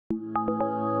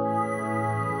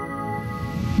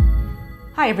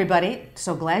Hi everybody,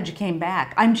 so glad you came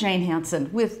back. I'm Jane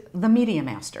Hanson with the Media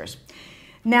Masters.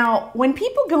 Now, when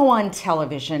people go on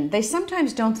television, they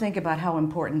sometimes don't think about how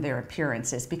important their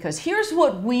appearance is, because here's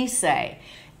what we say: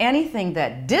 anything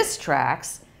that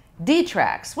distracts,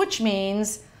 detracts, which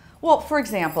means, well, for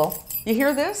example, you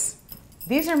hear this?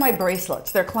 These are my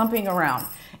bracelets, they're clumping around.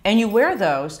 And you wear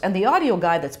those, and the audio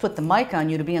guy that's put the mic on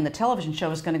you to be on the television show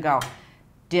is gonna go,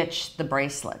 ditch the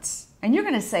bracelets. And you're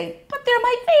gonna say, but they're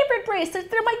my favorite bracelets,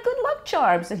 they're my good luck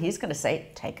charms. And he's gonna say,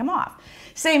 take them off.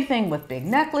 Same thing with big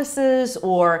necklaces,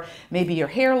 or maybe your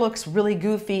hair looks really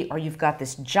goofy, or you've got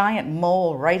this giant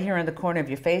mole right here in the corner of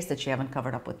your face that you haven't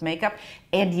covered up with makeup.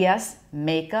 And yes,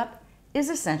 makeup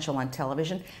is essential on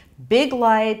television. Big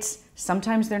lights,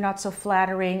 sometimes they're not so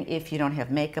flattering if you don't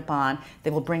have makeup on. They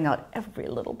will bring out every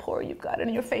little pore you've got in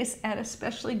your face, and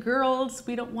especially girls,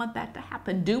 we don't want that to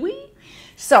happen, do we?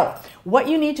 So what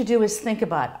you need to do is think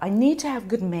about, I need to have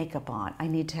good makeup on. I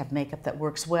need to have makeup that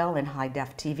works well in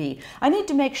high-def TV. I need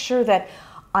to make sure that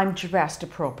I'm dressed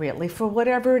appropriately for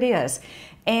whatever it is.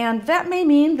 And that may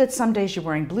mean that some days you're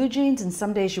wearing blue jeans and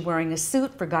some days you're wearing a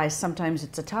suit. For guys, sometimes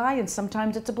it's a tie and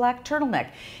sometimes it's a black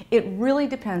turtleneck. It really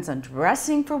depends on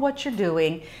dressing for what you're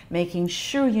doing, making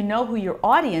sure you know who your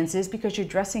audience is because you're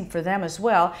dressing for them as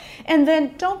well. And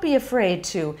then don't be afraid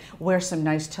to wear some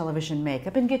nice television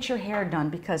makeup and get your hair done,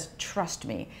 because trust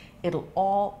me, it'll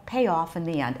all pay off in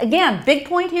the end. Again, big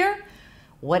point here.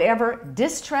 Whatever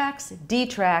distracts,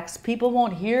 detracts, people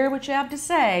won't hear what you have to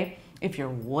say if you're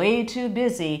way too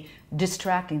busy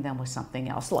distracting them with something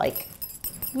else like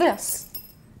this.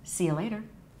 See you later.